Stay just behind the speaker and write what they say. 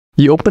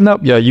You open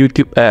up your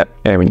YouTube app,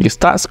 and when you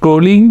start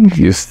scrolling,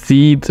 you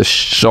see the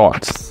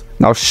shorts.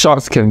 Now,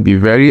 shorts can be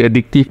very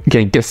addictive. You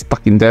can get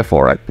stuck in there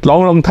for a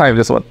long time.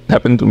 That's what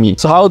happened to me.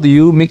 So how do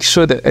you make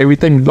sure that every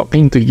time you log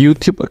into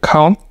YouTube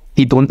account,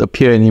 it don't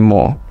appear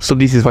anymore? So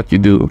this is what you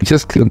do.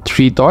 Just click on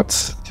 3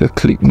 dots. Just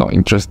click not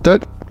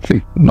interested.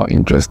 Click not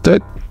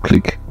interested.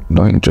 Click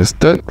not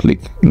interested. Click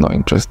not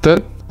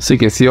interested. So you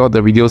can see all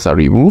the videos are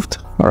removed.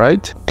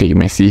 Alright. Okay, you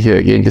may see here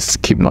again.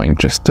 Just keep not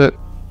interested.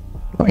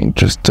 Not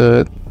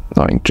interested.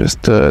 Not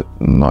interested.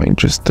 Not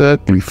interested.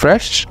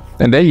 Refresh.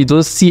 And then you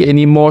don't see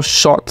any more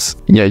shorts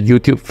in your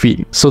YouTube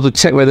feed. So to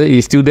check whether it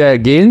is still there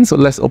again, so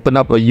let's open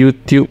up a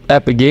YouTube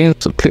app again.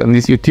 So click on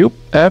this YouTube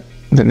app,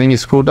 and then you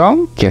scroll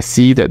down, you can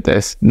see that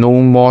there's no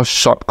more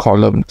short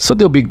column. So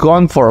they'll be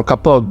gone for a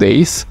couple of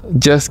days.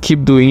 Just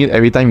keep doing it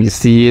every time you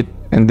see it,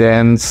 and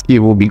then it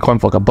will be gone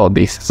for a couple of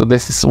days. So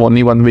this is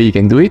only one way you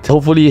can do it.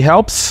 Hopefully it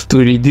helps to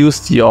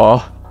reduce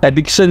your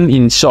addiction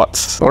in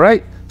shorts.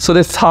 Alright? So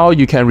that's how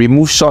you can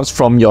remove shorts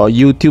from your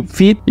YouTube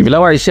feed. If you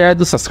like what I share,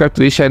 do subscribe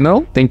to this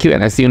channel. Thank you,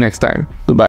 and I'll see you next time. Goodbye.